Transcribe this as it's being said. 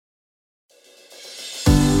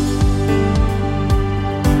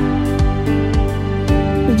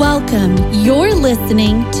Welcome. You're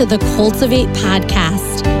listening to the Cultivate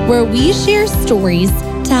podcast, where we share stories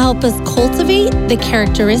to help us cultivate the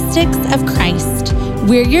characteristics of Christ.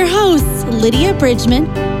 We're your hosts, Lydia Bridgman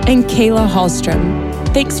and Kayla Hallstrom.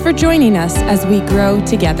 Thanks for joining us as we grow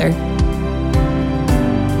together.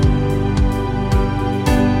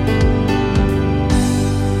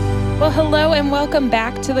 Well, hello and welcome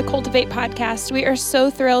back to the Cultivate podcast. We are so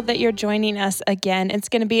thrilled that you're joining us again. It's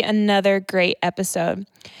going to be another great episode.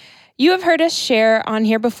 You have heard us share on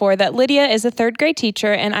here before that Lydia is a third grade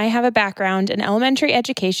teacher and I have a background in elementary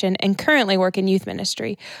education and currently work in youth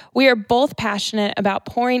ministry. We are both passionate about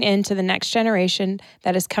pouring into the next generation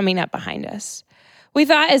that is coming up behind us. We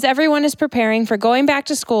thought as everyone is preparing for going back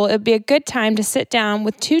to school, it would be a good time to sit down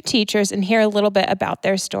with two teachers and hear a little bit about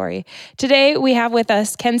their story. Today, we have with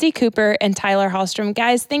us Kenzie Cooper and Tyler Hallstrom.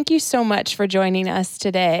 Guys, thank you so much for joining us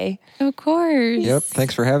today. Of course. Yep,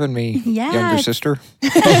 thanks for having me, Yeah. younger sister.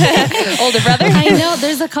 Older brother. I know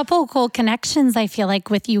there's a couple of cool connections, I feel like,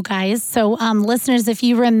 with you guys. So listeners, if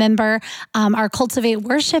you remember our Cultivate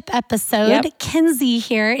worship episode, Kenzie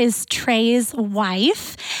here is Trey's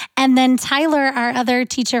wife. And then Tyler, our other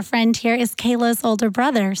teacher friend here, is Kayla's older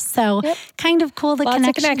brother. So kind of cool the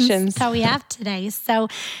connections that we have today. So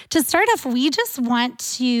to start off, we just want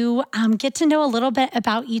to get to know a little bit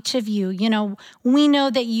about each of you. You know, we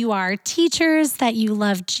know that you are teachers, that you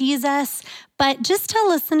love Jesus, but just tell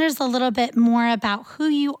listeners a little bit more about who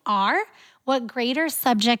you are, what grade or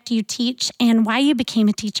subject you teach, and why you became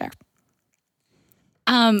a teacher.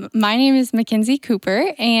 My name is Kenzie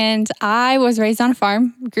Cooper, and I was raised on a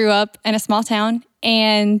farm, grew up in a small town,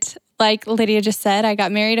 and like Lydia just said, I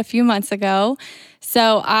got married a few months ago.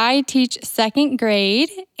 So I teach second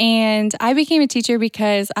grade, and I became a teacher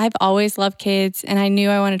because I've always loved kids, and I knew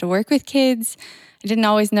I wanted to work with kids. I didn't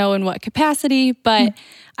always know in what capacity, but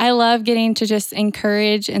I love getting to just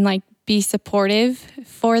encourage and be supportive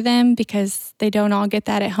for them because they don't all get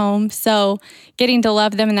that at home. So getting to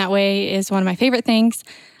love them in that way is one of my favorite things.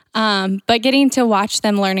 But getting to watch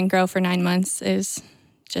them learn and grow for 9 months is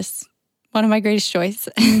just one of my greatest joys.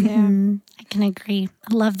 I can agree.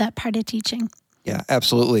 I love that part of teaching. Yeah,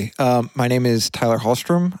 absolutely. My name is Tyler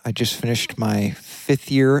Hallstrom. I just finished my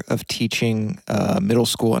 5th year of teaching middle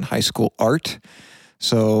school and high school art.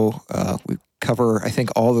 So we cover, I think,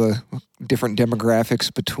 all the different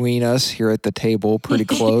demographics between us here at the table pretty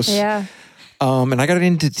close. Yeah. And I got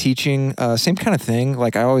into teaching, same kind of thing.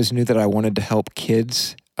 Like I always knew that I wanted to help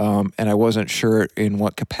kids, and I wasn't sure in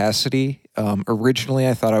what capacity. Originally,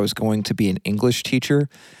 I thought I was going to be an English teacher,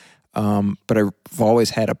 but I've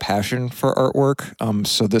always had a passion for artwork.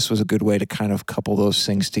 So this was a good way to kind of couple those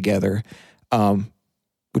things together,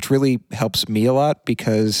 which really helps me a lot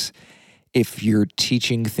because if you're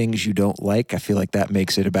teaching things you don't like, I feel like that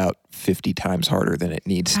makes it about 50 times harder than it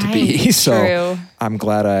needs to be. So I'm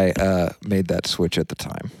glad I made that switch at the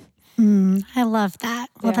time. I love that.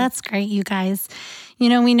 Well, that's great, you guys. You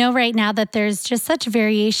know, we know right now that there's just such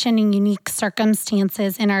variation and unique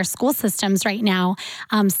circumstances in our school systems right now.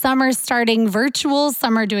 Some are starting virtual,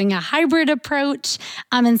 some are doing a hybrid approach,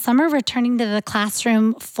 and some are returning to the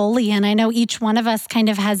classroom fully. And I know each one of us kind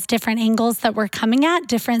of has different angles that we're coming at,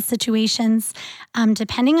 different situations,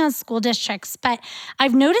 depending on school districts. But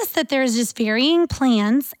I've noticed that there's just varying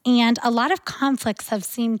plans and a lot of conflicts have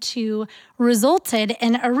seemed to resulted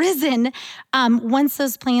and arisen once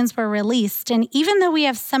those plans were released. And even though we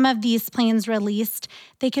have some of these plans released,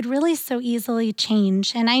 they could really so easily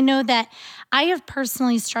change. And I know that I have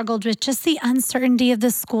personally struggled with just the uncertainty of the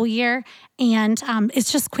school year, and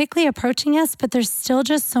it's just quickly approaching us, but there's still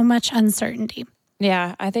just so much uncertainty.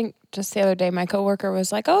 Yeah, I think just the other day, my coworker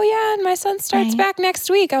was like, "Oh yeah, and my son starts back next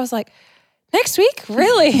week." I was like, "Next week?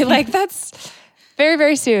 Really?" That's very,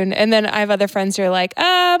 very soon. And then I have other friends who are like,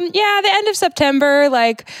 the end of September,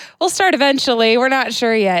 we'll start eventually. We're not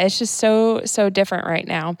sure yet. It's just so different right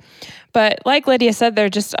now. But like Lydia said, there are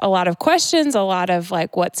just a lot of questions, a lot of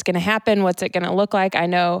what's going to happen, what's it going to look like. I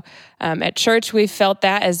know at church we've felt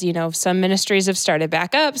that as, some ministries have started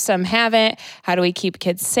back up, some haven't. How do we keep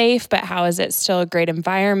kids safe? But how is it still a great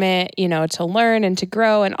environment, to learn and to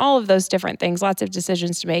grow and all of those different things, lots of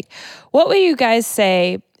decisions to make. What would you guys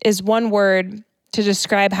say is one word to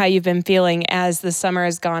describe how you've been feeling as the summer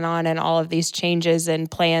has gone on and all of these changes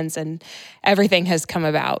and plans and everything has come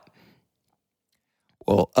about?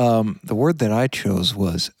 Well, the word that I chose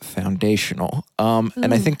was foundational.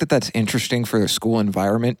 And I think that that's interesting for the school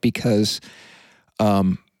environment because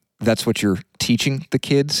that's what you're teaching the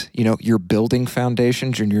kids. You're building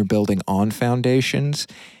foundations and you're building on foundations.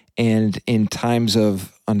 And in times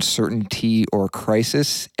of uncertainty or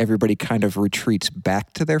crisis, everybody kind of retreats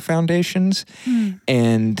back to their foundations.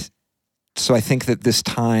 And so I think that this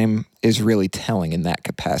time is really telling in that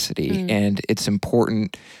capacity. And it's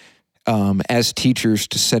important as teachers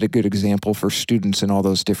to set a good example for students in all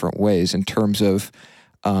those different ways in terms of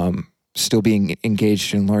still being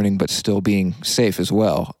engaged in learning, but still being safe as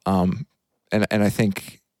well. And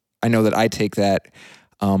I know that I take that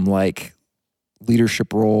like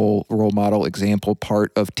leadership role model, example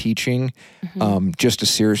part of teaching just as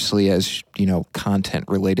seriously as, content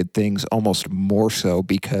related things, almost more so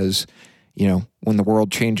because, when the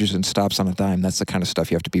world changes and stops on a dime, that's the kind of stuff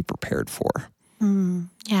you have to be prepared for.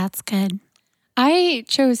 Yeah, it's good. I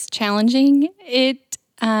chose challenging.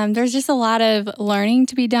 There's just a lot of learning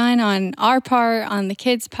to be done on our part, on the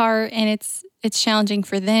kids' part, and it's challenging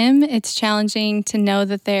for them. It's challenging to know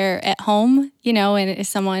that they're at home, and is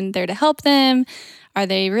someone there to help them? Are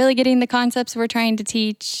they really getting the concepts we're trying to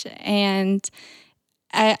teach? And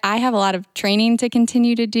I have a lot of training to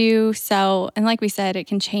continue to do. So, and like we said, it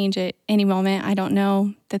can change at any moment. I don't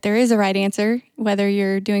know that there is a right answer, whether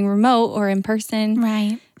you're doing remote or in person.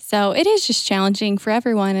 Right. So it is just challenging for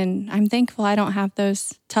everyone. And I'm thankful I don't have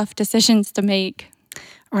those tough decisions to make.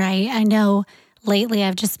 Right. I know lately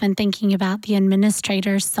I've just been thinking about the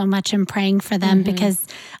administrators so much and praying for them because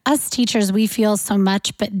us teachers, we feel so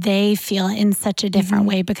much, but they feel it in such a different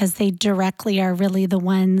way because they directly are really the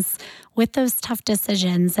ones with those tough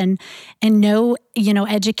decisions. And no,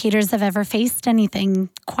 educators have ever faced anything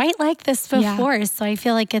quite like this before. Yeah. So I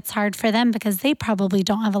feel like it's hard for them because they probably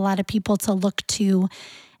don't have a lot of people to look to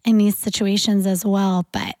in these situations as well.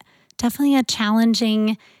 But definitely a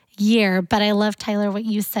challenging year. But I love, Tyler, what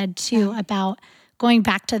you said too about going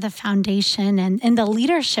back to the foundation and the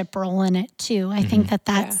leadership role in it too. I think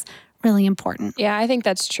that's really important. Yeah, I think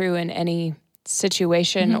that's true in any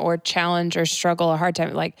situation or challenge or struggle or hard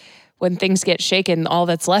time. Like when things get shaken, all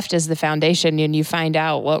that's left is the foundation, and you find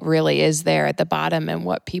out what really is there at the bottom and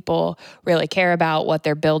what people really care about, what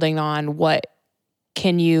they're building on, what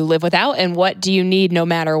can you live without, and what do you need no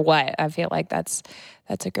matter what. I feel like that's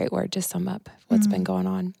a great word to sum up what's been going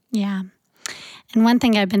on. Yeah. And one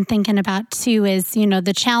thing I've been thinking about too is,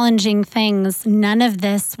 the challenging things, none of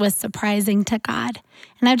this was surprising to God.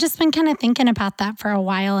 And I've just been kind of thinking about that for a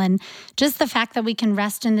while. And just the fact that we can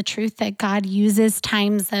rest in the truth that God uses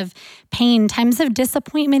times of pain, times of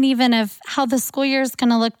disappointment, even of how the school year is going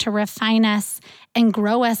to look to refine us and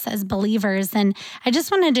grow us as believers. And I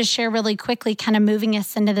just wanted to share really quickly, kind of moving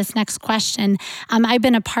us into this next question. I've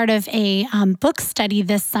been a part of a book study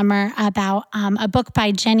this summer about a book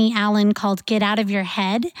by Jenny Allen called Get Out of Your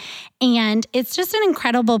Head. And it's just an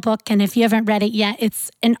incredible book. And if you haven't read it yet, it's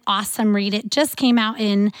an awesome read. It just came out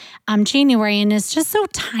in January and it's just so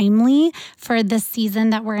timely for the season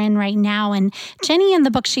that we're in right now. And Jenny in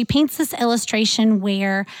the book, she paints this illustration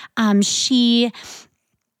where she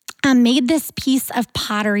made this piece of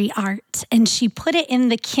pottery art and she put it in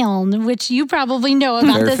the kiln, which you probably know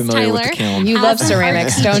about. Very this, familiar Tyler. with the kiln. You love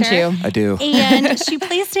ceramics, don't you? I do. And she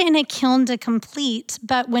placed it in a kiln to complete.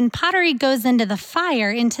 But when pottery goes into the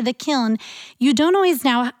fire, into the kiln, you don't always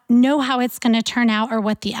now know how it's going to turn out or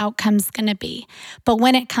what the outcome's going to be. But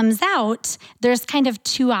when it comes out, there's kind of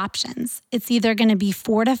two options. It's either going to be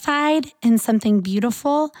fortified in something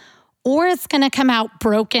beautiful, or it's going to come out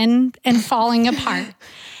broken and falling apart.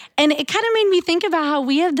 And it kind of made me think about how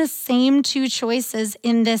we have the same two choices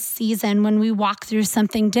in this season when we walk through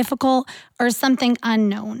something difficult or something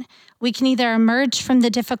unknown. We can either emerge from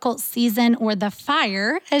the difficult season or the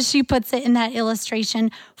fire, as she puts it in that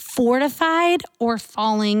illustration, fortified or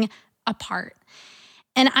falling apart.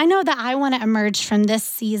 And I know that I want to emerge from this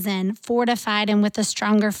season fortified and with a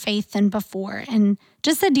stronger faith than before and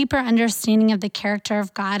just a deeper understanding of the character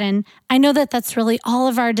of God. And I know that that's really all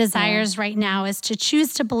of our desires right now is to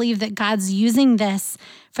choose to believe that God's using this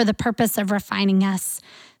for the purpose of refining us.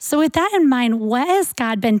 So with that in mind, what has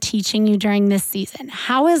God been teaching you during this season?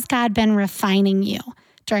 How has God been refining you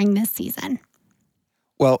during this season?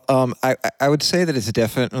 Well, I would say that it's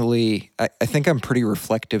definitely, I think I'm pretty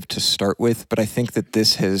reflective to start with, but I think that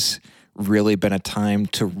this has really been a time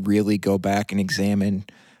to really go back and examine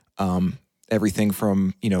everything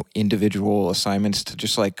from, individual assignments to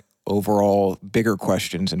just like overall bigger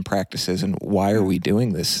questions and practices and why are we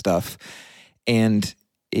doing this stuff? And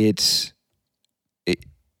kids,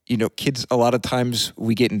 a lot of times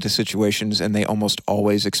we get into situations and they almost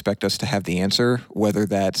always expect us to have the answer, whether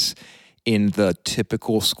that's in the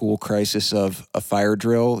typical school crisis of a fire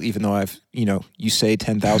drill, even though you say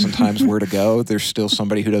 10,000 times where to go, there's still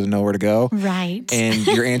somebody who doesn't know where to go. Right. And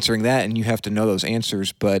you're answering that and you have to know those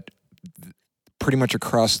answers. But pretty much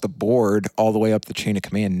across the board, all the way up the chain of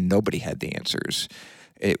command, nobody had the answers.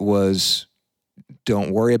 It was,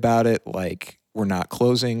 don't worry about it. Like, we're not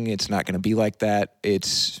closing. It's not going to be like that.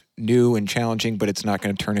 It's new and challenging, but it's not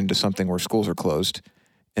going to turn into something where schools are closed.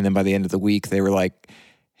 And then by the end of the week, they were like,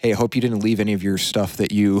 hey, I hope you didn't leave any of your stuff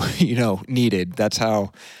that you, needed. That's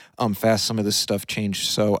how fast some of this stuff changed.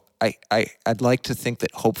 So I'd like to think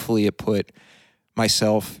that hopefully it put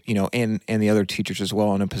myself, and the other teachers as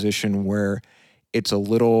well in a position where it's a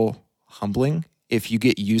little humbling if you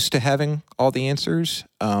get used to having all the answers.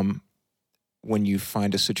 When you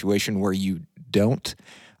find a situation where you don't,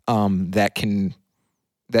 that can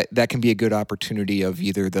be a good opportunity of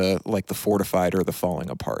either the fortified or the falling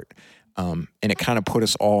apart. And it kind of put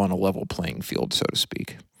us all on a level playing field, so to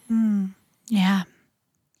speak. Yeah.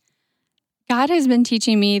 God has been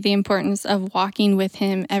teaching me the importance of walking with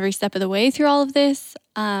him every step of the way through all of this,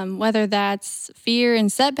 whether that's fear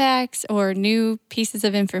and setbacks or new pieces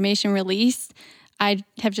of information released. I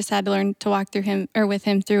have just had to learn to walk through him or with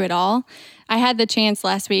him through it all. I had the chance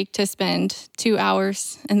last week to spend 2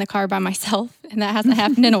 hours in the car by myself, and that hasn't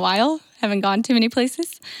happened in a while. Haven't gone too many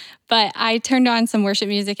places. But I turned on some worship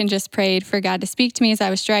music and just prayed for God to speak to me as I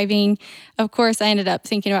was driving. Of course, I ended up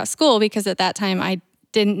thinking about school because at that time I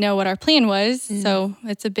didn't know what our plan was. So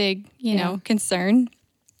it's a big, concern.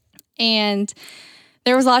 And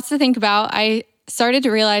there was lots to think about. I started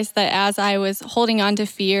to realize that as I was holding on to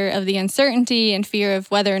fear of the uncertainty and fear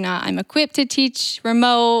of whether or not I'm equipped to teach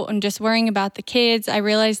remote and just worrying about the kids, I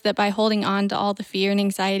realized that by holding on to all the fear and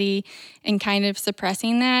anxiety and kind of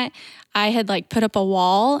suppressing that, I had put up a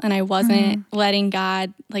wall and I wasn't letting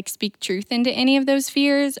God speak truth into any of those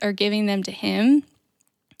fears or giving them to him.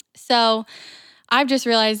 So I've just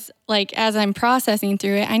realized, as I'm processing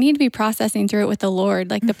through it, I need to be processing through it with the Lord,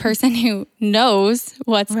 the person who knows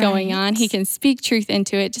what's going on. He can speak truth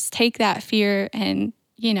into it. Just take that fear and,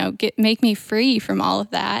 make me free from all of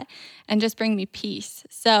that and just bring me peace.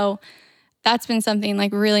 So that's been something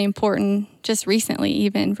really important just recently,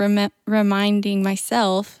 even reminding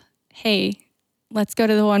myself, hey, let's go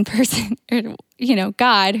to the one person,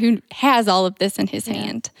 God, who has all of this in his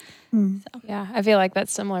hand. So. Yeah, I feel like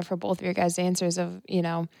that's similar for both of your guys' answers of,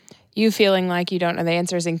 you feeling like you don't know the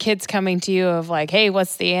answers and kids coming to you of hey,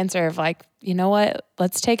 what's the answer of you know what,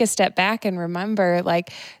 let's take a step back and remember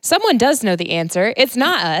someone does know the answer. It's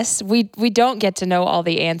not us. We don't get to know all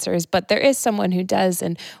the answers, but there is someone who does,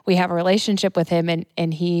 and we have a relationship with him,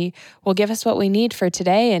 and he will give us what we need for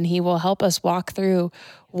today, and he will help us walk through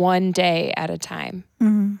one day at a time.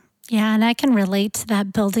 Mm-hmm. Yeah, and I can relate to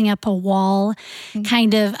that building up a wall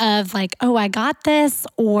kind of oh, I got this,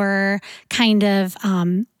 or kind of,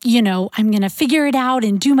 I'm going to figure it out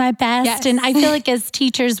and do my best. Yes. And I feel like as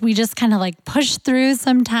teachers, we just kind of push through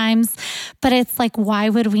sometimes, but it's why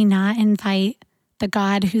would we not invite the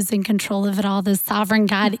God who's in control of it all, the sovereign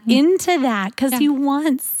God, into that? Because he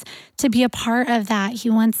wants to be a part of that. He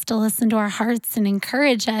wants to listen to our hearts and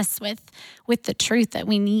encourage us with the truth that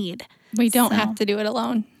we need. We don't have to do it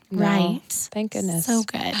alone. No, right. Thank goodness. So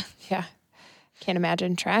good. Yeah. Can't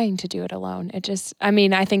imagine trying to do it alone. It just,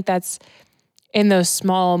 I think that's in those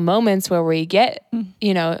small moments where we get,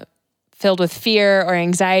 filled with fear or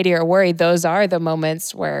anxiety or worry. Those are the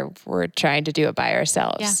moments where we're trying to do it by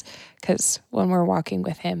ourselves. Because when we're walking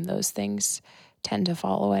with him, those things tend to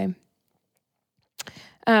fall away.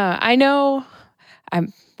 I know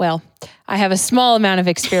I have a small amount of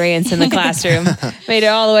experience in the classroom, made it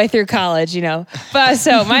all the way through college, But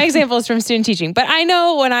so my example is from student teaching. But I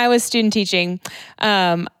know when I was student teaching,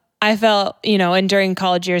 I felt, and during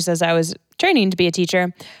college years as I was training to be a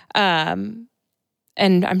teacher, and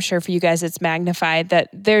I'm sure for you guys it's magnified, that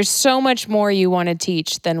there's so much more you want to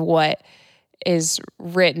teach than what is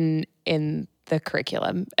written in the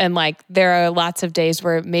curriculum. And there are lots of days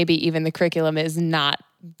where maybe even the curriculum is not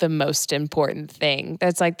the most important thing.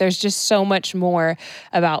 That's there's just so much more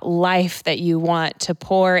about life that you want to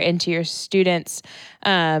pour into your students.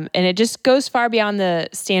 And it just goes far beyond the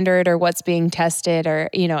standard or what's being tested or,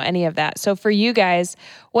 any of that. So for you guys,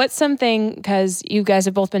 what's something, because you guys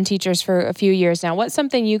have both been teachers for a few years now, what's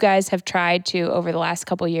something you guys have tried to, over the last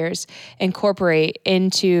couple of years, incorporate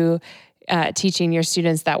into teaching your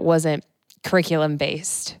students that wasn't curriculum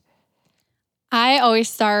based? I always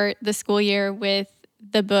start the school year with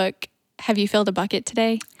the book, Have You Filled a Bucket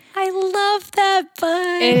Today? I love that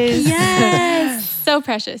book. It is yes. so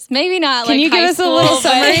precious. Maybe not Can you give us a little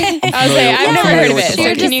summary? I was saying, I've never heard of it.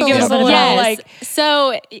 So can you give us a little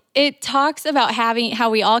So it talks about how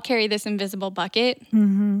we all carry this invisible bucket.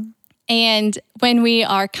 Mm-hmm. And when we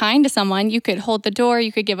are kind to someone, you could hold the door,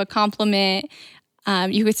 you could give a compliment,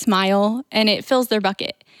 you could smile, and it fills their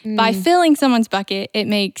bucket. By filling someone's bucket, it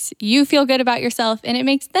makes you feel good about yourself and it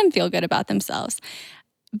makes them feel good about themselves.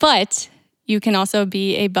 But you can also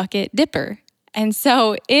be a bucket dipper. And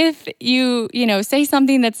so if you say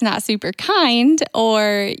something that's not super kind,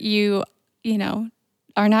 or you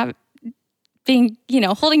are not being,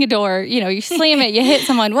 holding a door, you slam it, you hit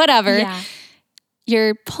someone, whatever,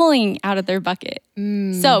 you're pulling out of their bucket.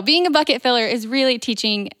 So being a bucket filler is really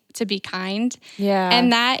teaching to be kind. Yeah.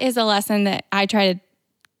 And that is a lesson that I try to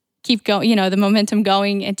keep going, the momentum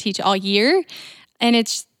going and teach all year. And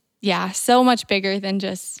it's, so much bigger than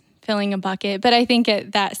just filling a bucket. But I think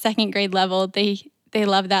at that second grade level, they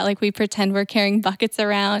love that. Like, we pretend we're carrying buckets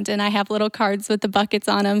around, and I have little cards with the buckets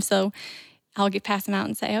on them. So I'll pass them out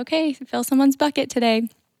and say, okay, fill someone's bucket today.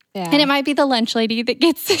 Yeah. And it might be the lunch lady that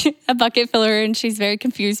gets a bucket filler and she's very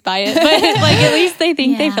confused by it. But at least they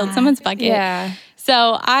think they filled someone's bucket. Yeah.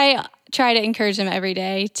 So I try to encourage them every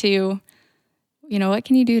day to, what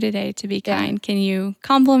can you do today to be kind? Yeah. Can you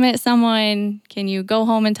compliment someone? Can you go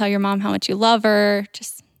home and tell your mom how much you love her?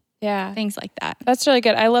 Just things like that. That's really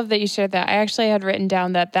good. I love that you shared that. I actually had written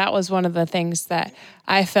down that was one of the things that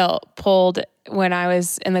I felt pulled when I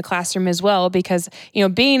was in the classroom as well, because,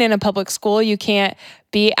 being in a public school, you can't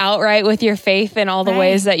be outright with your faith in all the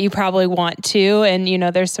ways that you probably want to. And,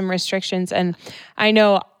 there's some restrictions. And I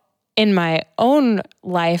know in my own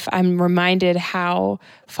life, I'm reminded how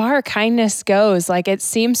far kindness goes. Like, it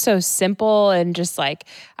seems so simple and just like,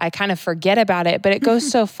 I kind of forget about it, but it goes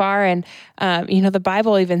so far. And, the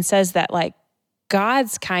Bible even says that, like,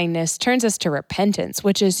 God's kindness turns us to repentance,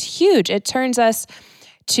 which is huge. It turns us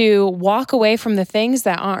to walk away from the things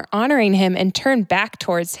that aren't honoring him and turn back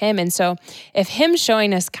towards him. And so if him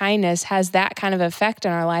showing us kindness has that kind of effect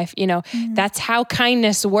in our life, that's how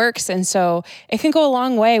kindness works. And so it can go a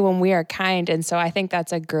long way when we are kind. And so I think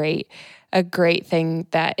that's a great thing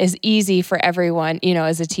that is easy for everyone,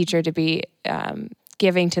 as a teacher, to be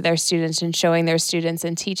giving to their students and showing their students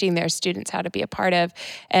and teaching their students how to be a part of.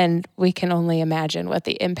 And we can only imagine what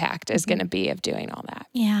the impact is going to be of doing all that.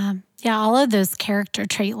 Yeah. Yeah, all of those character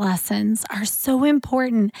trait lessons are so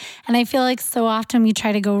important. And I feel like so often we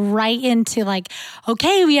try to go right into like,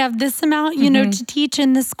 okay, we have this amount, to teach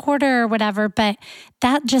in this quarter or whatever. But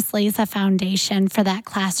that just lays a foundation for that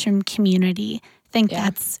classroom community. I think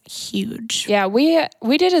that's huge. Yeah, we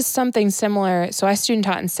did something similar. So I student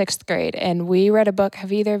taught in 6th grade, and we read a book.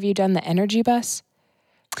 Have either of you done The Energy Bus?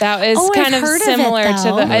 That is kind of similar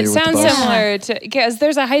to it sounds similar to, because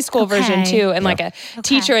there's a high school version too, and like a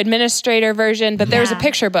teacher administrator version, but there was a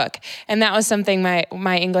picture book. And that was something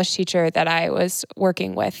my English teacher that I was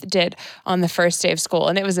working with did on the first day of school.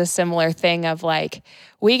 And it was a similar thing of like,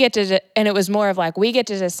 and it was more of like, we get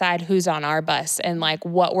to decide who's on our bus and like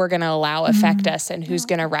what we're going to allow affect us and who's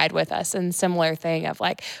going to ride with us. And similar thing of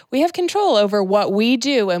like, we have control over what we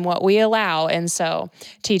do and what we allow. And so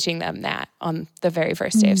teaching them that on the very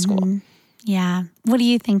first day of school. Yeah. What do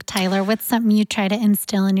you think, Tyler? What's something you try to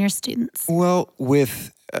instill in your students? Well,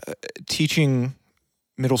 with teaching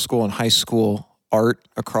middle school and high school art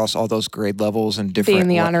across all those grade levels and different... Being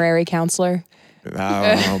the honorary counselor.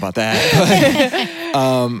 I don't know about that.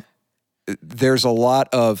 But, there's a lot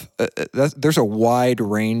of... there's a wide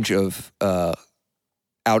range of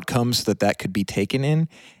outcomes that could be taken in.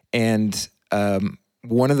 And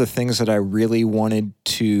one of the things that I really wanted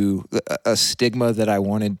to... a stigma that I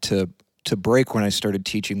wanted to break when I started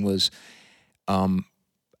teaching was...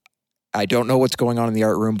 I don't know what's going on in the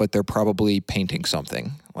art room, but they're probably painting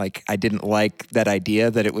something. Like, I didn't like that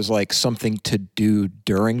idea that it was like something to do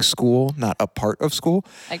during school, not a part of school.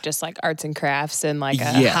 Like just like arts and crafts and like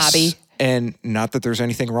a hobby. And not that there's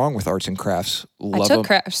anything wrong with arts and crafts. I took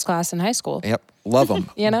crafts class in high school. Yep, love them.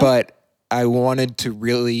 But I wanted to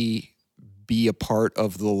really be a part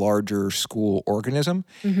of the larger school organism.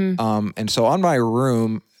 And so on my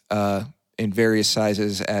room, in various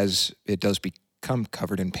sizes as it does become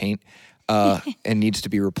covered in paint and needs to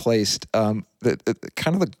be replaced. The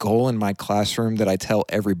kind of the goal in my classroom that I tell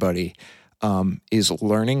everybody is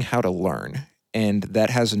learning how to learn. And that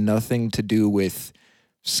has nothing to do with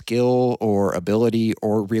skill or ability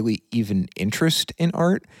or really even interest in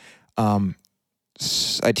art.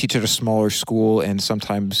 I teach at a smaller school, and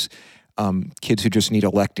sometimes kids who just need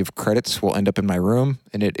elective credits will end up in my room,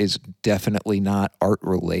 and it is definitely not art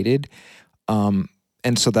related.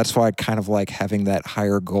 And so that's why I kind of like having that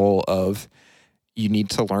higher goal of you need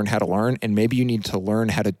to learn how to learn, and maybe you need to learn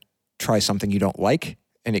how to try something you don't like,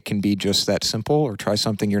 and it can be just that simple, or try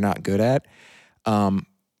something you're not good at.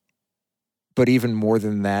 But even more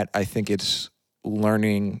than that, I think it's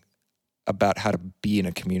learning about how to be in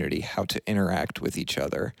a community, how to interact with each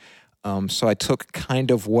other. So I took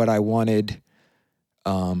kind of what I wanted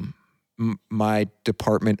my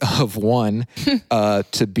department of one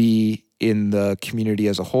to be in the community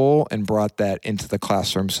as a whole, and brought that into the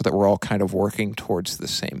classroom so that we're all kind of working towards the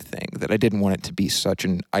same thing, that I didn't want it to be such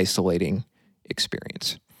an isolating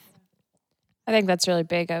experience. I think that's really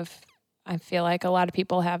big I feel like a lot of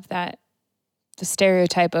people have the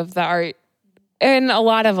stereotype of the art and a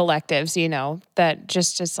lot of electives, that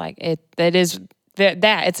just is like that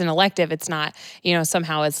it's an elective. It's not,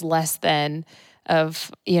 somehow it's less than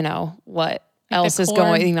of, what else is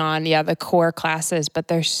going on. Yeah, the core classes, but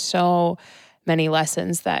there's so many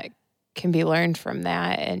lessons that can be learned from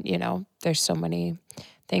that. And, there's so many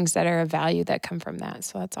things that are of value that come from that.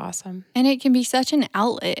 So that's awesome. And it can be such an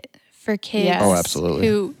outlet for kids absolutely.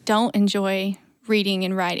 who don't enjoy reading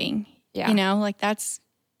and writing. Yeah. Like that's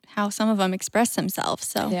how some of them express themselves.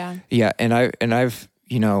 So yeah, and I've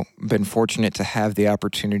been fortunate to have the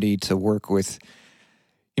opportunity to work with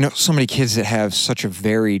so many kids that have such a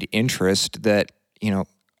varied interest that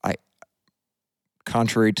I,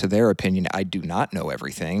 contrary to their opinion, I do not know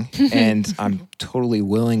everything, and I'm totally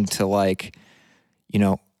willing to I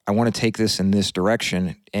want to take this in this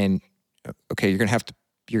direction, and okay, we're gonna have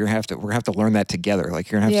to learn that together. Like,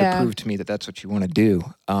 you're gonna have to prove to me that that's what you want to do.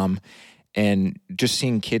 And just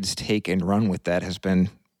seeing kids take and run with that has been,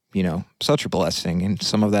 such a blessing. And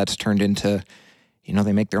some of that's turned into,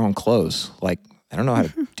 they make their own clothes. Like, I don't know how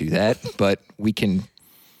to do that, but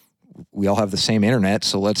we all have the same internet,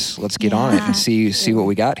 so let's get on it and see what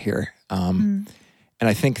we got here. And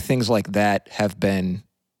I think things like that have been,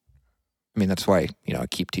 that's why, I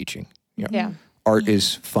keep teaching. Art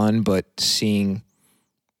is fun, but seeing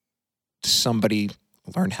somebody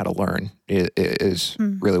learn how to learn is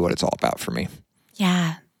really what it's all about for me.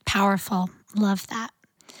 Yeah, powerful. Love that.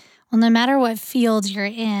 Well, no matter what field you're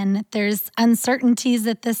in, there's uncertainties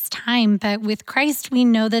at this time, but with Christ, we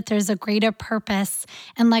know that there's a greater purpose.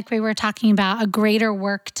 And like we were talking about, a greater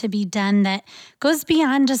work to be done that goes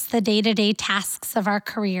beyond just the day-to-day tasks of our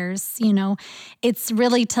careers. It's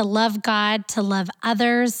really to love God, to love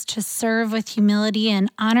others, to serve with humility and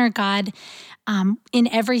honor God in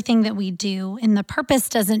everything that we do. And the purpose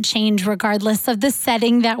doesn't change regardless of the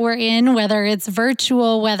setting that we're in, whether it's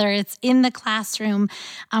virtual, whether it's in the classroom.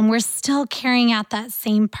 We're still carrying out that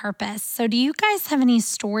same purpose. So do you guys have any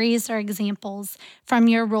stories or examples from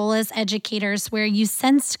your role as educators where you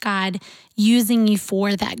sensed God using you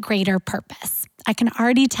for that greater purpose? I can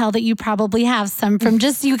already tell that you probably have some from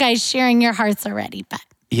just you guys sharing your hearts already. But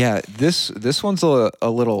yeah, this one's a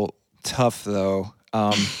little tough though.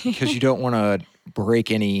 Because you don't want to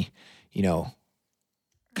break any,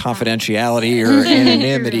 confidentiality or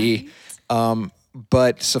anonymity.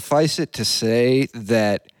 But suffice it to say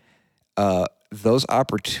that those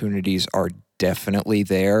opportunities are definitely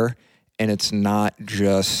there. And it's not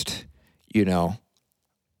just,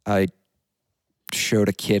 I showed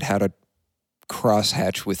a kid how to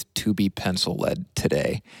crosshatch with 2B pencil lead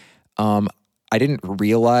today. I didn't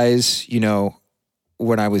realize,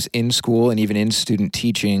 when I was in school and even in student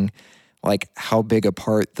teaching, like how big a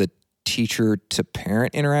part the teacher to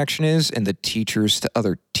parent interaction is and the teachers to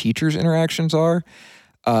other teachers interactions are.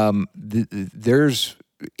 There's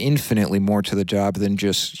infinitely more to the job than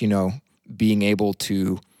just, being able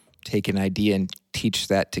to take an idea and teach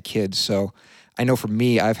that to kids. So I know for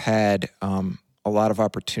me, I've had a lot of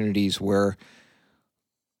opportunities where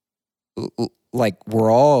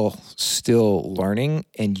we're all still learning,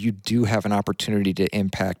 and you do have an opportunity to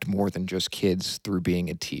impact more than just kids through being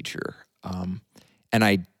a teacher. And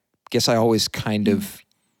I guess I always kind of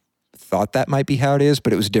thought that might be how it is,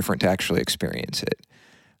 but it was different to actually experience it.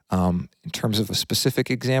 In terms of a specific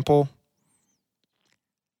example,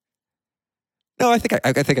 no, I think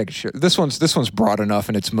I could share. This one's broad enough,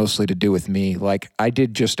 and it's mostly to do with me. Like, I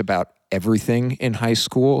did just about everything in high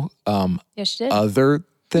school, yes, you did. Other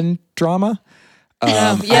than drama.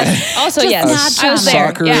 Yes. Also, yes. I was there.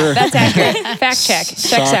 Soccer, yeah, that's accurate. Fact check.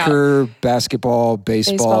 Checks out. Soccer, basketball,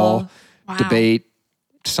 baseball. Wow. Debate,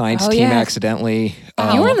 science team accidentally.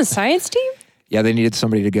 You were on the science team? Yeah, they needed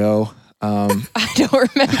somebody to go. I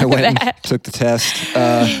don't remember I went that. and took the test.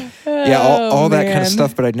 All that kind of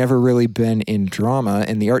stuff, but I'd never really been in drama.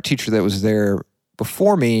 And the art teacher that was there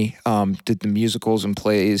before me did the musicals and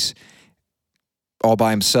plays all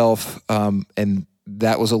by himself. And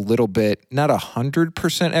that was a little bit, not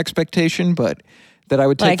 100% expectation, but that I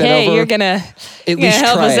would take that over. You're gonna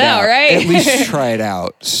help us out, right? At least try it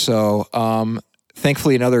out. So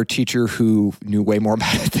thankfully, another teacher who knew way more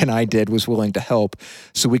about it than I did was willing to help.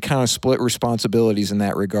 So we kind of split responsibilities in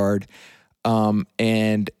that regard.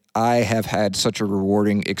 And I have had such a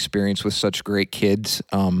rewarding experience with such great kids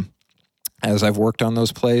as I've worked on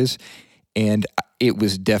those plays. And it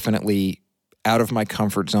was definitely out of my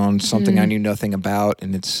comfort zone, something I knew nothing about.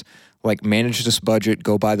 And it's like, manage this budget,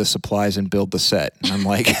 go buy the supplies and build the set. And I'm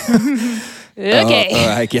like, okay.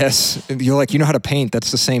 I guess. You're like, you know how to paint.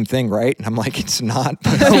 That's the same thing, right? And I'm like, it's not,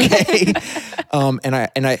 but okay.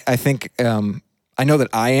 And I think, I know that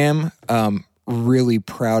I am really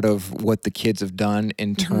proud of what the kids have done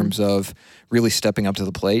in terms of really stepping up to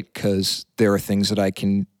the plate, because there are things that I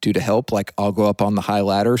can do to help. Like, I'll go up on the high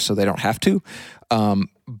ladder so they don't have to.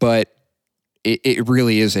 But it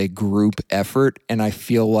really is a group effort. And I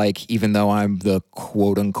feel like, even though I'm the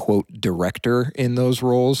quote unquote director in those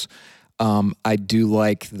roles, I do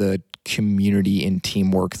like the community and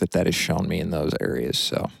teamwork that has shown me in those areas.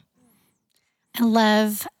 So I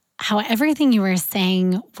love how everything you were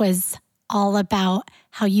saying was all about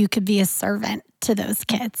how you could be a servant to those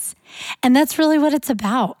kids. And that's really what it's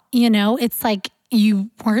about. It's like, you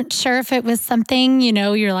weren't sure if it was something,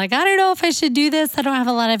 you're like, I don't know if I should do this. I don't have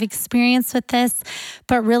a lot of experience with this.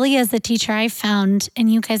 But really, as a teacher, I found,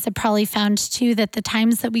 and you guys have probably found too, that the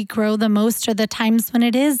times that we grow the most are the times when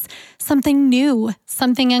it is something new,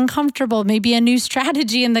 something uncomfortable, maybe a new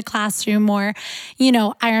strategy in the classroom. Or,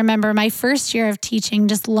 I remember my first year of teaching,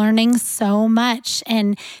 just learning so much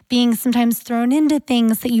and being sometimes thrown into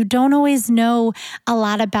things that you don't always know a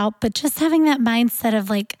lot about, but just having that mindset of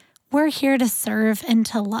like, we're here to serve and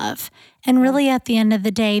to love. And really, at the end of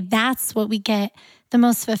the day, that's what we get the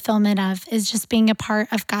most fulfillment of, is just being a part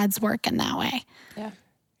of God's work in that way. Yeah.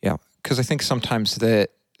 Yeah. Because I think sometimes the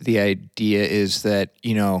idea is that,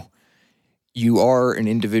 you are an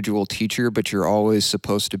individual teacher, but you're always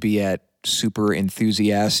supposed to be at super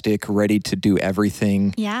enthusiastic, ready to do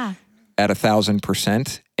everything at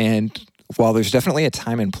 1,000%. And while there's definitely a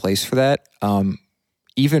time and place for that,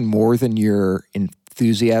 even more than your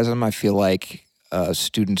enthusiasm, I feel like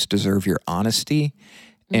students deserve your honesty,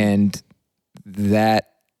 and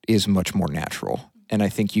that is much more natural. And I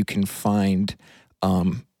think you can find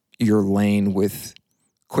your lane with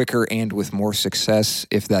quicker and with more success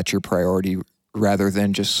if that's your priority, rather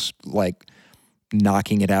than just like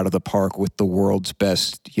knocking it out of the park with the world's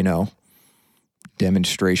best,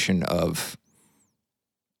 demonstration of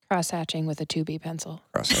cross-hatching with a 2B pencil.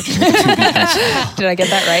 Cross-hatching with a 2B pencil. Did I get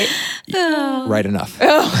that right? Right enough.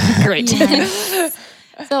 Oh, great. Yes.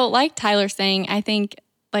 So like Tyler's saying, I think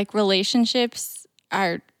like relationships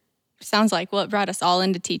sounds like what brought us all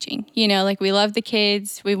into teaching. Like, we love the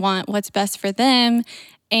kids, we want what's best for them.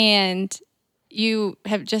 And you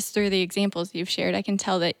have, just through the examples you've shared, I can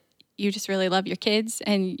tell that you just really love your kids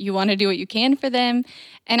and you want to do what you can for them.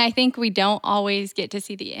 And I think we don't always get to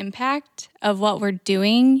see the impact of what we're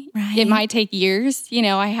doing. Right. It might take years.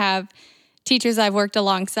 I have teachers I've worked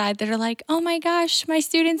alongside that are like, oh my gosh, my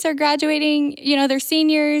students are graduating, they're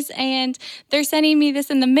seniors, and they're sending me this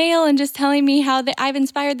in the mail and just telling me how I've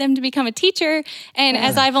inspired them to become a teacher. And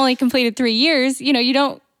as I've only completed 3 years,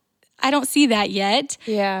 I don't see that yet.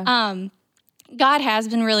 Yeah. God has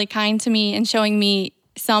been really kind to me and showing me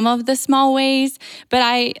some of the small ways,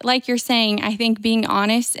 but like you're saying, I think being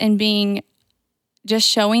honest and just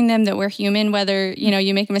showing them that we're human, whether,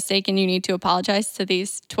 you make a mistake and you need to apologize to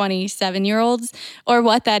these 27-year-olds, or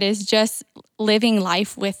what that is, just living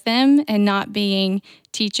life with them and not being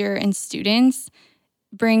teacher and students,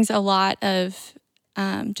 brings a lot of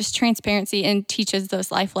just transparency and teaches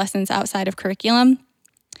those life lessons outside of curriculum.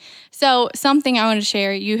 So something I want to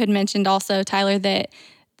share, you had mentioned also, Tyler, that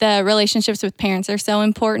the relationships with parents are so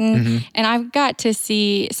important. And I've got to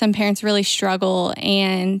see some parents really struggle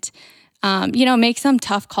and, make some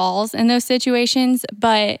tough calls in those situations.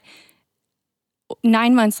 But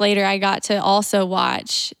 9 months later, I got to also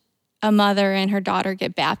watch a mother and her daughter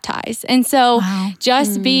get baptized. And so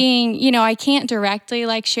just being, I can't directly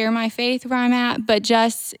like share my faith where I'm at, but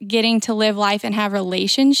just getting to live life and have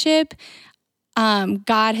relationship,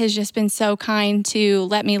 God has just been so kind to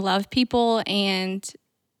let me love people and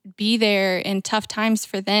be there in tough times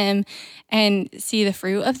for them and see the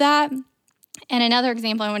fruit of that. And another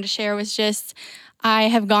example I wanted to share was just, I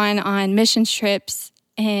have gone on mission trips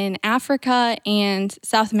in Africa and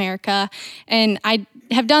South America, and I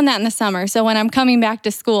have done that in the summer. So when I'm coming back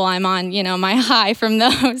to school, I'm on, my high from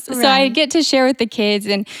those. Right. So I get to share with the kids.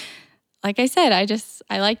 And like I said,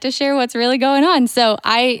 I like to share what's really going on. So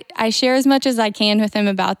I share as much as I can with them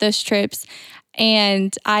about those trips.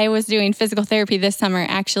 And I was doing physical therapy this summer,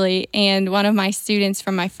 actually, and one of my students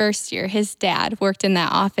from my first year, his dad worked in that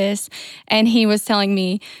office, and he was telling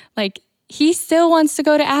me, like, he still wants to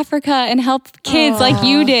go to Africa and help kids like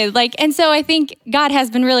you did. And so I think God has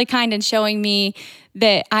been really kind in showing me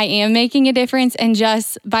that I am making a difference, and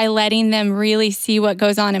just by letting them really see what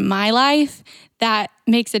goes on in my life, that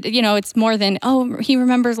makes it, it's more than, oh, he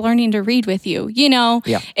remembers learning to read with you.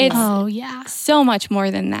 It's so much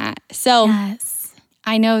more than that. So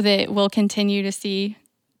I know that we'll continue to see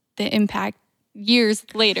the impact years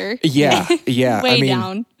later. Yeah. Way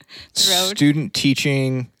down the road. Student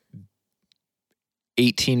teaching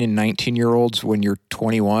 18 and 19-year-olds when you're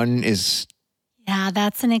 21 is... Yeah,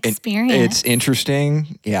 that's an experience. It's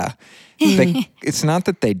interesting. Yeah. It's not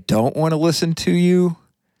that they don't want to listen to you,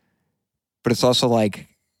 but it's also like...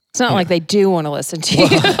 It's not like they do want to listen to you.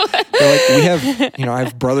 We have, I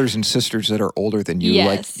have brothers and sisters that are older than you.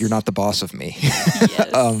 Like, you're not the boss of me.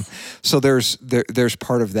 So there's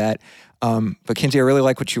part of that. But Kenzie, I really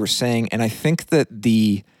like what you were saying. And I think that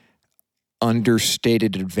the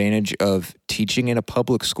understated advantage of teaching in a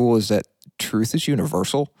public school is that truth is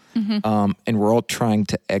universal. And we're all trying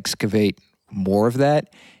to excavate more of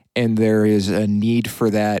that. And there is a need for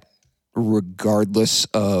that regardless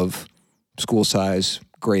of school size,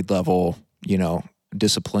 grade level,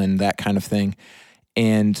 discipline, that kind of thing.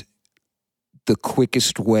 And the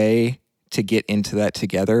quickest way to get into that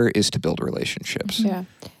together is to build relationships. Yeah.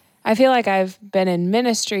 I feel like I've been in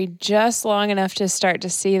ministry just long enough to start to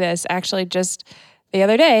see this. Actually, just the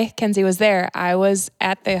other day, Kenzie was there. I was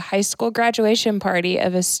at the high school graduation party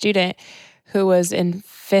of a student who was in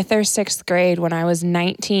 5th or 6th grade when I was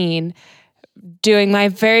 19, doing my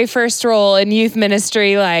very first role in youth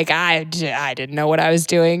ministry. Like, I didn't know what I was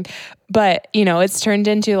doing. But, it's turned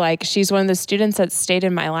into like, she's one of the students that stayed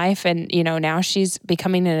in my life. And, now she's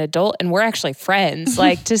becoming an adult and we're actually friends.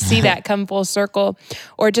 Like, to see that come full circle.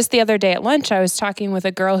 Or just the other day at lunch, I was talking with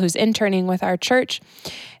a girl who's interning with our church.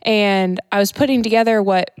 And I was putting together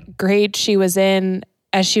what grade she was in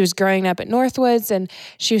as she was growing up at Northwoods. And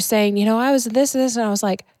she was saying, I was this. And I was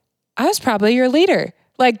like, I was probably your leader.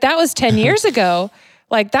 Like, that was 10 years ago.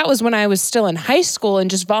 Like, that was when I was still in high school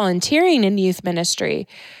and just volunteering in youth ministry.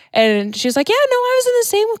 And she was like, yeah, no, I was in the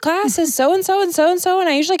same class as so-and-so and so-and-so. And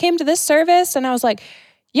I usually came to this service. And I was like,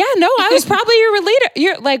 yeah, no, I was probably your leader.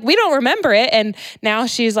 You're like, we don't remember it. And now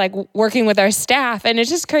she's like working with our staff. And it's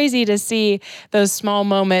just crazy to see those small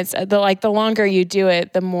moments. The longer you do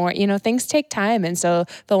it, the more, things take time. And so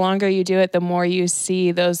the longer you do it, the more you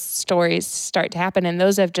see those stories start to happen. And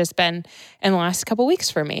those have just been in the last couple of weeks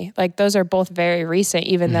for me. Like, those are both very recent,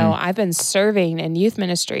 even though I've been serving in youth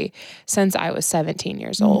ministry since I was 17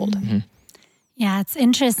 years old. Yeah, it's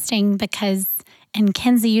interesting because, and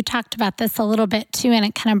Kenzie, you talked about this a little bit too, and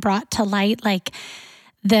it kind of brought to light like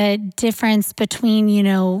the difference between,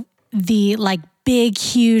 the like big,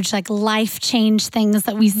 huge, like life change things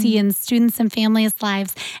that we see in students and families'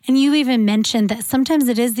 lives. And you even mentioned that sometimes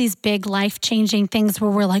it is these big life changing things where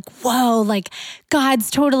we're like, whoa, like God's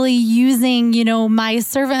totally using, my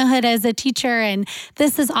servanthood as a teacher. And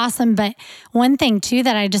this is awesome. But one thing too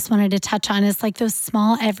that I just wanted to touch on is like those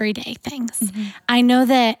small everyday things. I know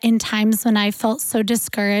that in times when I felt so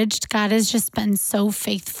discouraged, God has just been so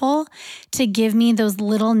faithful to give me those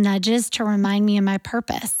little nudges to remind me of my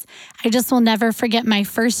purpose. I just will never forget my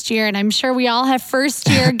first year, and I'm sure we all have first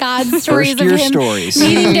year God stories of him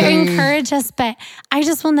needing to encourage us, but I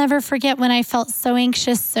just will never forget when I felt so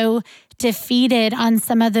anxious, so defeated on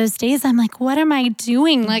some of those days. I'm like, what am I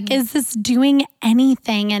doing? Like, is this doing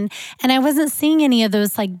anything? And I wasn't seeing any of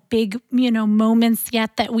those like big, moments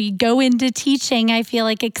yet that we go into teaching, I feel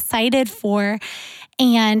like excited for.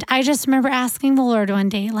 And I just remember asking the Lord one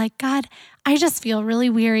day, like, God, I just feel really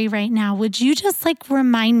weary right now. Would you just like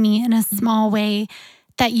remind me in a small way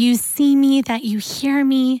that you see me, that you hear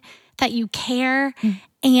me, that you care?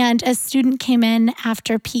 And a student came in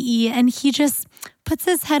after PE and he just puts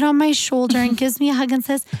his head on my shoulder and gives me a hug and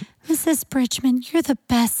says, Mrs. Bridgman, you're the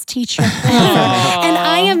best teacher ever. And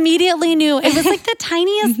I immediately knew it was like the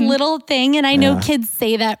tiniest little thing. And I know kids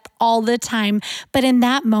say that all the time. But in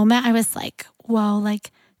that moment, I was like, whoa,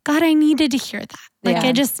 like, God, I needed to hear that. Like,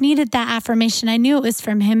 I just needed that affirmation. I knew it was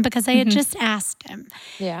from him because I had just asked him.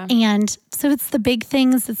 Yeah. And so it's the big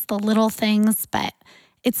things, it's the little things, but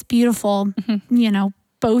it's beautiful,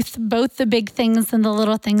 both the big things and the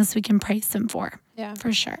little things we can praise him for. Yeah,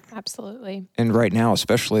 for sure. Absolutely. And right now,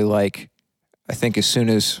 especially like, I think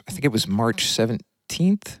it was March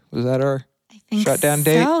 17th, was that our shutdown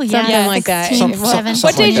date? So, yeah. Something like that.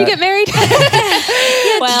 What day did you get married?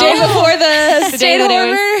 Well, the day before the state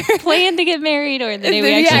order? Planned to get married, or the day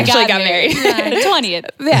we actually got married? The 20th.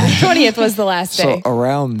 Yeah, 20th was the last day. So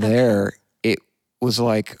around there, it was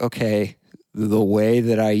like, okay, the way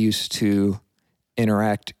that I used to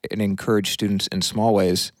interact and encourage students in small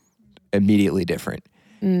ways, immediately different.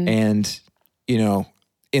 And,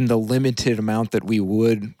 in the limited amount that we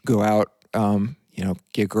would go out,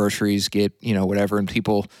 get groceries, get, whatever, and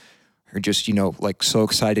people are just, like so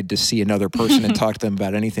excited to see another person and talk to them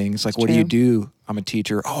about anything. It's like, what do you do? I'm a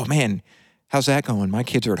teacher. Oh man, how's that going? My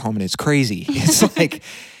kids are at home and it's crazy. It's like,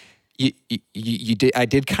 I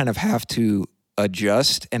did kind of have to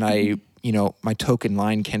adjust, and my token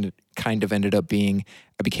line kind of ended up being,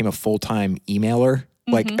 I became a full-time emailer.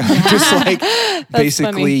 Like just like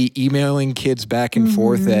basically emailing kids back and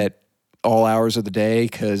forth at all hours of the day.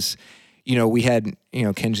 Cause we had,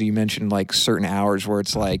 Kenzie, you mentioned like certain hours where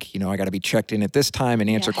it's like, I got to be checked in at this time and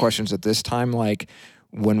answer questions at this time. Like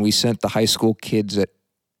when we sent the high school kids at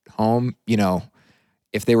home,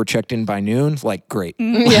 if they were checked in by noon, like great.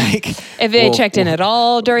 Like, if they checked in at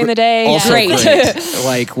all during the day, also great.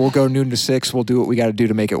 Like we'll go noon to 6. We'll do what we got to do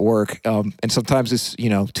to make it work. And sometimes it's,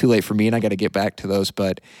 too late for me and I got to get back to those.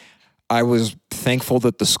 But I was thankful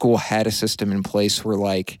that the school had a system in place where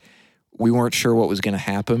like, we weren't sure what was going to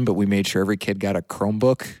happen, but we made sure every kid got a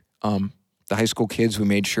Chromebook. The high school kids, we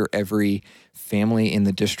made sure every family in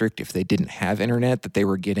the district, if they didn't have internet, that they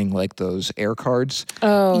were getting like those air cards.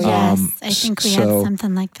 Oh, yes. I think we had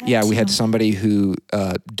something like that. Yeah, we had somebody who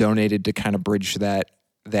donated to kind of bridge that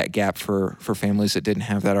gap for families that didn't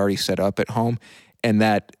have that already set up at home. And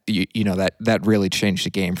that, that really changed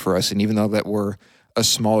the game for us. And even though that we're a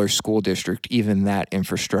smaller school district, even that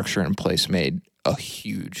infrastructure in place made a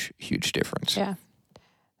huge, huge difference. Yeah.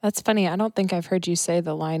 That's funny. I don't think I've heard you say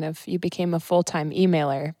the line of you became a full-time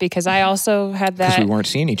emailer, because I also had that. Because we weren't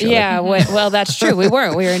seeing each other. Yeah, well, that's true. We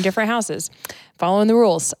weren't. We were in different houses, following the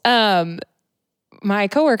rules. My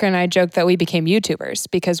coworker and I joked that we became YouTubers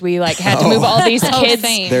because we like had to move all these kids'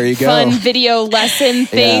 there you go. fun video lesson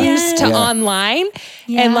things to online.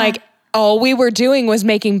 Yeah. And like all we were doing was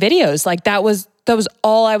making videos. Like that was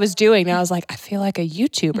all I was doing. And I was like, I feel like a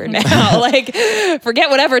YouTuber now. Like, forget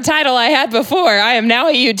whatever title I had before. I am now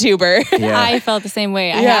a YouTuber. Yeah. I felt the same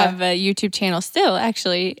way. I have a YouTube channel still,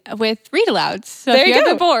 actually, with read alouds. So if you're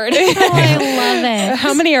ever bored. Oh, I love it.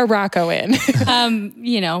 How many are Rocco in?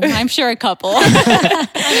 I'm sure a couple.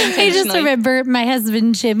 I just remember my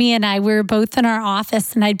husband, Jimmy, and I were both in our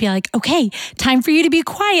office, and I'd be like, okay, time for you to be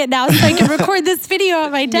quiet now so I can record this video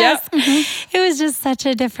at my desk. It was just such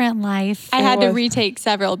a different life. I had to retake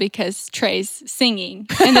several because Trey's singing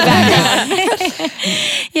in the background.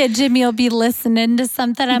 Yeah, Jimmy will be listening to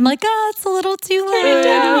something. I'm like, it's a little too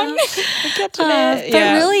loud. But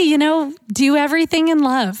really, do everything in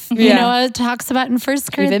love. It talks about in 1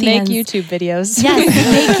 Corinthians. Even make YouTube videos.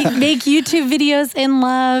 Yes, make YouTube videos in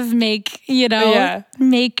love. Make videos,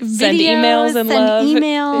 send emails in love.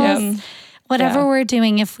 Emails. Whatever we're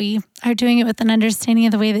doing, if we are doing it with an understanding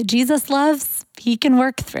of the way that Jesus loves, he can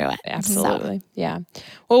work through it. Absolutely. So. Yeah.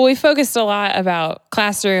 Well, we focused a lot about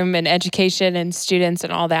classroom and education and students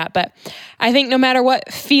and all that. But I think no matter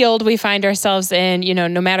what field we find ourselves in,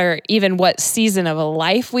 no matter even what season of a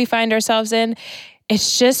life we find ourselves in,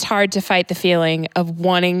 it's just hard to fight the feeling of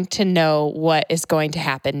wanting to know what is going to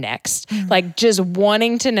happen next. Like just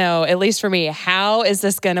wanting to know, at least for me, how is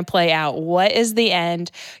this going to play out? What is the end?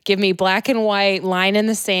 Give me black and white, line in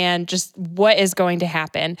the sand, just what is going to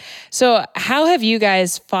happen? So how have you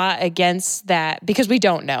guys fought against that? Because we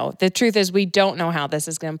don't know. The truth is we don't know how this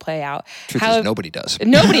is going to play out. Nobody does.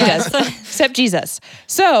 Nobody does, except Jesus.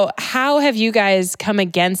 So how have you guys come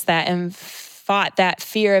against that and fought that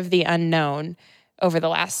fear of the unknown over the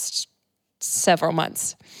last several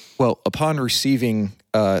months? Well, upon receiving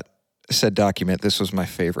said document, this was my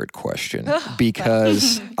favorite question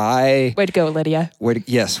because Way to go, Lydia. Way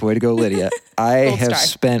to go, Lydia. I have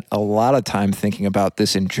spent a lot of time thinking about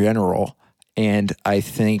this in general, and I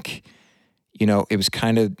think, it was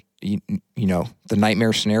kind of, the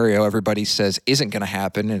nightmare scenario everybody says isn't going to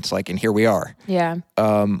happen. And it's like, and here we are. Yeah.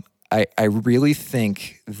 I really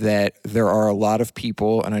think that there are a lot of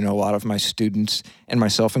people, and I know a lot of my students, and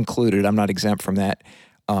myself included, I'm not exempt from that,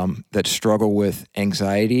 that struggle with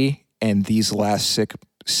anxiety. And these last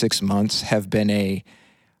six months have been a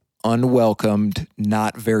unwelcomed,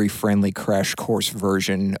 not very friendly crash course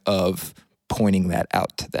version of pointing that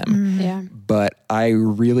out to them. Yeah. But I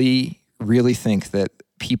really, really think that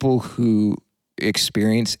people who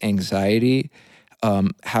experience anxiety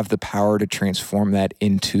have the power to transform that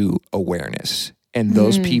into awareness. And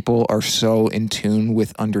those people are so in tune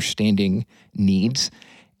with understanding needs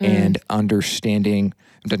and understanding,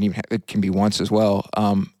 it can be wants as well,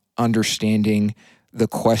 understanding the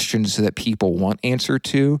questions that people want answer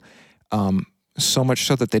to, so much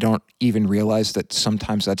so that they don't even realize that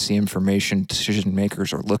sometimes that's the information decision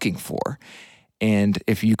makers are looking for. And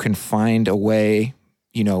if you can find a way,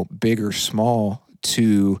 big or small,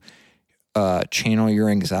 to channel your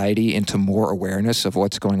anxiety into more awareness of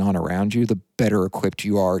what's going on around you, the better equipped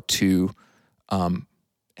you are to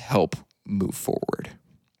help move forward.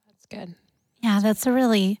 That's good. Yeah, that's a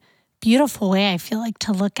really beautiful way, I feel like,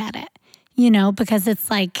 to look at it, because it's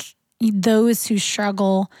like those who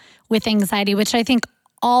struggle with anxiety, which I think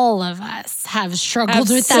all of us have struggled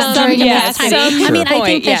with that during this time. I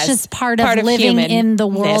think that's just part of living in the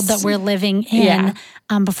world that we're living in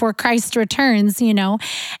before Christ returns,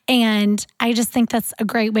 And I just think that's a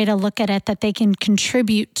great way to look at it, that they can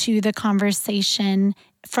contribute to the conversation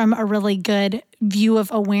from a really good view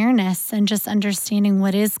of awareness and just understanding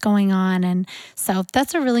what is going on. And so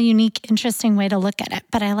that's a really unique, interesting way to look at it.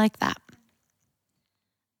 But I like that.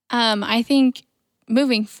 I think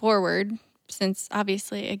moving forward, since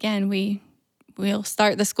obviously, again, we'll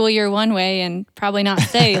start the school year one way and probably not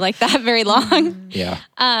stay like that very long. Yeah.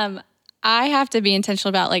 I have to be intentional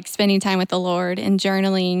about like spending time with the Lord and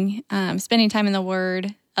journaling, spending time in the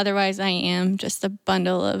Word. Otherwise, I am just a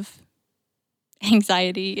bundle of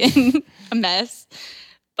anxiety and a mess.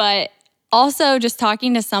 But also just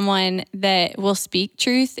talking to someone that will speak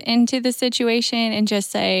truth into the situation and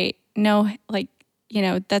just say, no, like,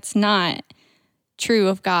 that's not true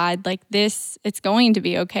of God. Like this, it's going to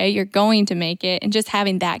be okay. You're going to make it. And just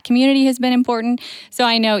having that community has been important. So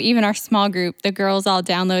I know even our small group, the girls all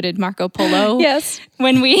downloaded Marco Polo. Yes.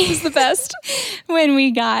 It's the best. When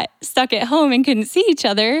we got stuck at home and couldn't see each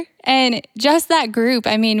other. And just that group,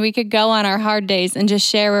 we could go on our hard days and just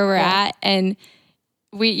share where we're at. And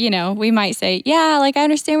we might say, yeah, like I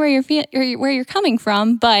understand where you're coming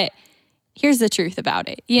from, but here's the truth about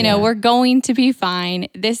it. We're going to be fine.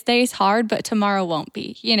 This day's hard, but tomorrow won't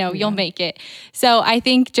be. You'll make it. So I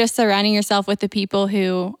think just surrounding yourself with the people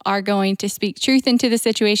who are going to speak truth into the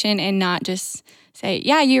situation and not just say,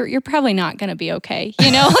 yeah, you're probably not going to be okay.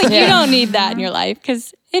 You don't need that in your life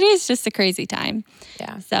because it is just a crazy time.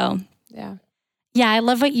 Yeah. So, yeah. Yeah, I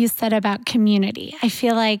love what you said about community. I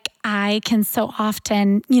feel like I can so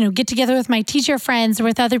often, get together with my teacher friends or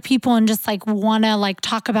with other people and just like want to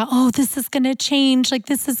talk about, this is going to change. Like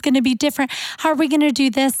this is going to be different. How are we going to do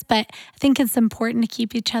this? But I think it's important to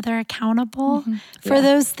keep each other accountable for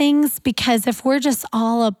those things, because if we're just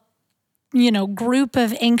all a group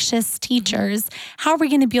of anxious teachers, how are we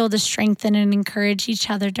going to be able to strengthen and encourage each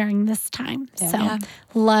other during this time? Yeah. So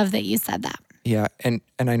love that you said that. Yeah. And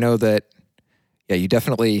I know that, you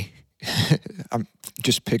definitely, I'm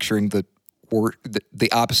just picturing the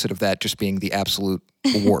opposite of that just being the absolute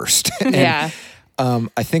worst. And,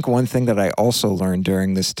 I think one thing that I also learned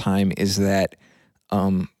during this time is that,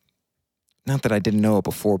 not that I didn't know it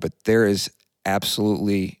before, but there is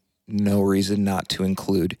absolutely no reason not to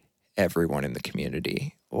include everyone in the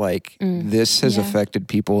community. Like this has affected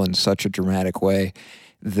people in such a dramatic way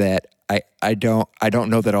that I don't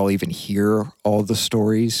know that I'll even hear all the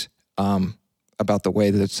stories about the way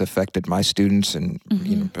that it's affected my students and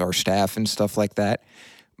our staff and stuff like that.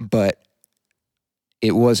 But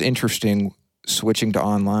it was interesting switching to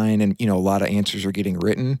online, and a lot of answers are getting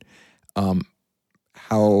written.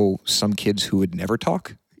 How some kids who would never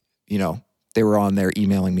talk, they were on there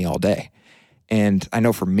emailing me all day. And I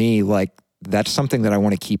know for me, like that's something that I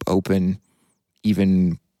want to keep open,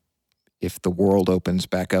 even if the world opens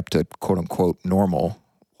back up to quote unquote normal.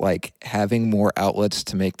 Like having more outlets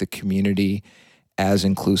to make the community as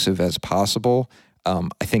inclusive as possible,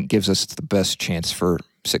 I think gives us the best chance for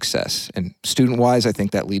success. And student-wise, I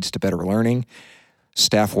think that leads to better learning.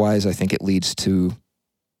 Staff-wise, I think it leads to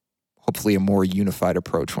hopefully a more unified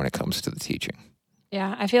approach when it comes to the teaching.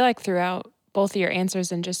 Yeah, I feel like throughout both of your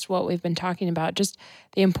answers and just what we've been talking about, just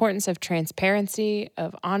the importance of transparency,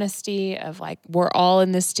 of honesty, of like, we're all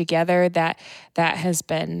in this together, that has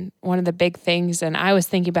been one of the big things. And I was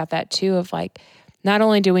thinking about that too, of like, not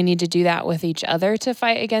only do we need to do that with each other to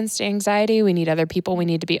fight against anxiety, we need other people. We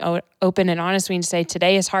need to be open and honest. We need to say,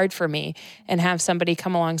 today is hard for me, and have somebody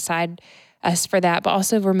come alongside us for that, but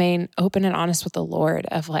also remain open and honest with the Lord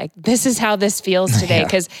of like, this is how this feels today,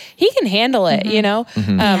 because he can handle it,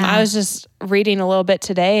 I was just reading a little bit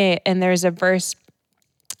today, and there's a verse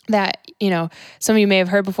that, some of you may have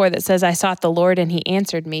heard before that says, I sought the Lord and he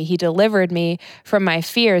answered me. He delivered me from my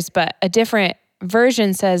fears. But a different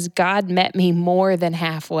version says, God met me more than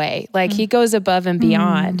halfway. Like he goes above and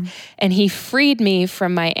beyond, and he freed me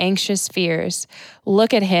from my anxious fears.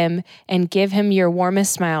 Look at him and give him your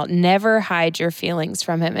warmest smile. Never hide your feelings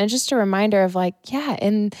from him. And just a reminder of like,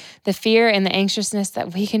 in the fear and the anxiousness,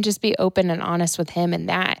 that we can just be open and honest with him. And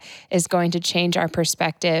that is going to change our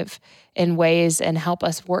perspective in ways and help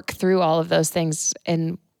us work through all of those things.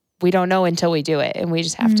 And we don't know until we do it. And we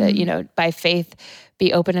just have to, by faith,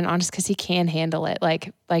 be open and honest, because he can handle it.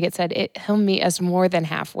 Like it said, he'll meet us more than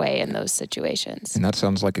halfway in those situations. And that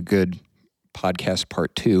sounds like a good podcast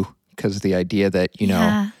part 2, because the idea that, you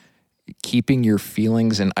know, keeping your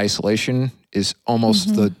feelings in isolation is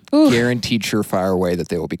almost the guaranteed surefire way that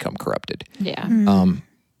they will become corrupted. Yeah.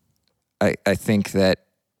 I think that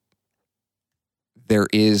there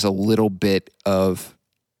is a little bit of,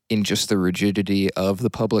 in just the rigidity of the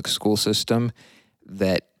public school system,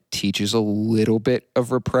 that teaches a little bit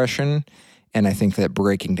of repression. And I think that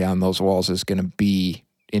breaking down those walls is going to be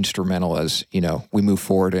instrumental as, you know, we move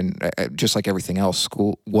forward. And just like everything else,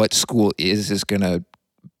 what school is going to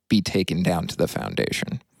be taken down to the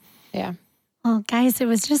foundation. Yeah. Well, guys, it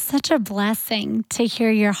was just such a blessing to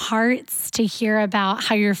hear your hearts, to hear about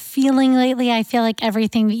how you're feeling lately. I feel like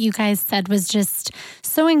everything that you guys said was just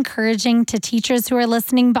so encouraging to teachers who are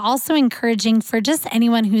listening, but also encouraging for just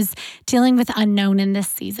anyone who's dealing with unknown in this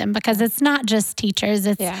season, because it's not just teachers.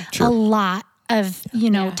 It's a lot of, you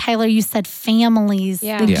know, Tyler, you said families,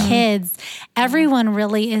 the kids, everyone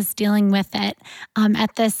really is dealing with it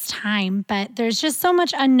at this time. But there's just so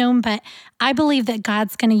much unknown, but I believe that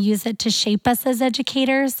God's going to use it to shape us as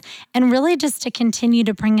educators and really just to continue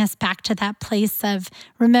to bring us back to that place of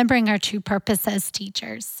remembering our true purpose as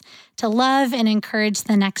teachers, to love and encourage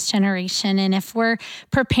the next generation. And if we're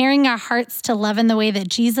preparing our hearts to love in the way that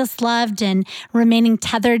Jesus loved and remaining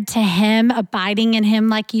tethered to him, abiding in him,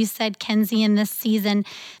 like you said, Kenzie, in this season,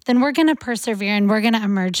 then we're going to persevere and we're going to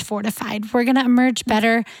emerge fortified. We're going to emerge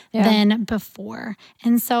better than before.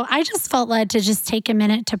 And so I just felt led to just take a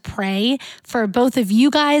minute to pray for both of you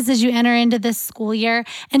guys as you enter into this school year,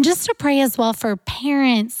 and just to pray as well for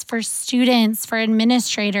parents, for students, for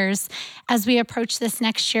administrators as we approach this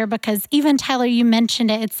next year. Because even Tyler, you mentioned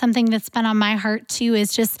it, it's something that's been on my heart too,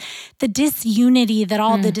 is just the disunity that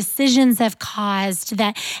all the decisions have caused,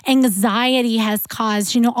 that anxiety has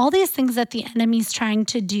caused, you know, all these things that the enemy's trying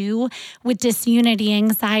to do with disunity,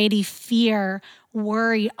 anxiety, fear,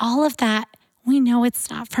 worry, all of that. We know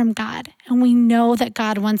it's not from God, and we know that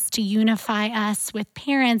God wants to unify us with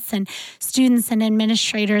parents and students and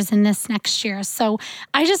administrators in this next year. So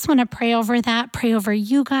I just want to pray over that, pray over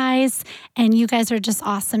you guys, and you guys are just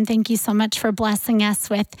awesome. Thank you so much for blessing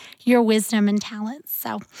us with your wisdom and talents.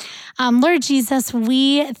 So Lord Jesus,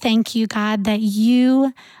 we thank you, God, that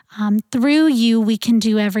you, through you, we can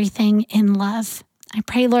do everything in love. I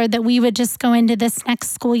pray, Lord, that we would just go into this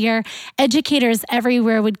next school year. Educators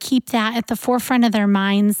everywhere would keep that at the forefront of their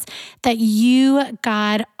minds, that you,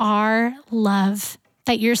 God, are love,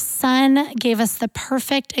 that your Son gave us the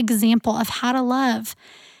perfect example of how to love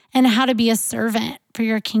and how to be a servant for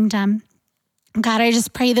your kingdom. God, I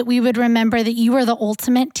just pray that we would remember that you are the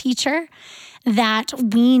ultimate teacher, that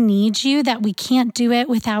we need you, that we can't do it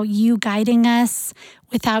without you guiding us,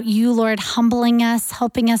 without you, Lord, humbling us,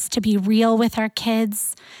 helping us to be real with our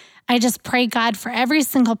kids. I just pray, God, for every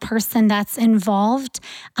single person that's involved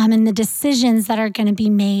in the decisions that are going to be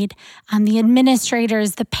made, the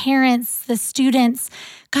administrators, the parents, the students.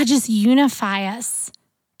 God, just unify us.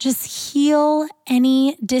 Just heal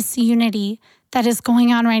any disunity that is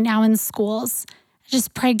going on right now in schools.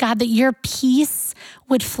 Just pray, God, that your peace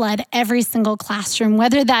would flood every single classroom,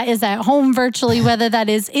 whether that is at home virtually, whether that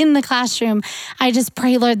is in the classroom. I just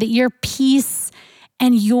pray, Lord, that your peace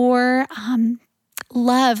and your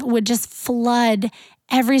love would just flood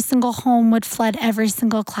every single home, would flood every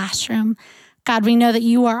single classroom. God, we know that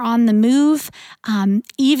you are on the move,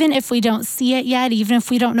 even if we don't see it yet, even if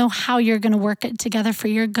we don't know how you're going to work it together for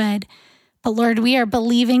your good. But Lord, we are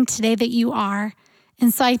believing today that you are.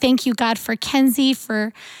 And so I thank you, God, for Kenzie,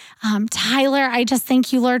 for Tyler. I just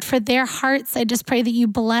thank you, Lord, for their hearts. I just pray that you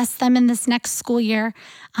bless them in this next school year.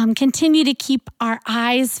 Continue to keep our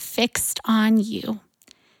eyes fixed on you,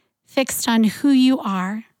 fixed on who you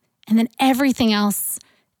are. And then everything else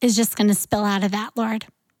is just going to spill out of that, Lord.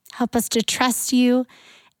 Help us to trust you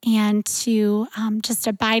and to just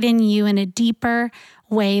abide in you in a deeper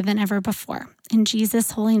way than ever before. In Jesus'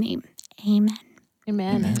 holy name, amen.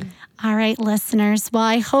 Amen. All right, listeners. Well,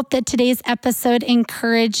 I hope that today's episode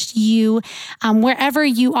encouraged you wherever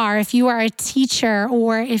you are. If you are a teacher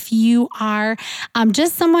or if you are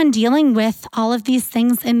just someone dealing with all of these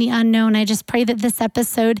things in the unknown, I just pray that this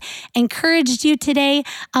episode encouraged you today.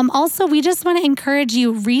 Also, we just want to encourage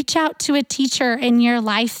you, reach out to a teacher in your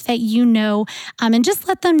life that you know, and just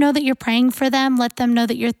let them know that you're praying for them. Let them know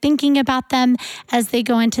that you're thinking about them as they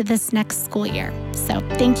go into this next school year. So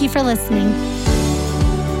thank you for listening.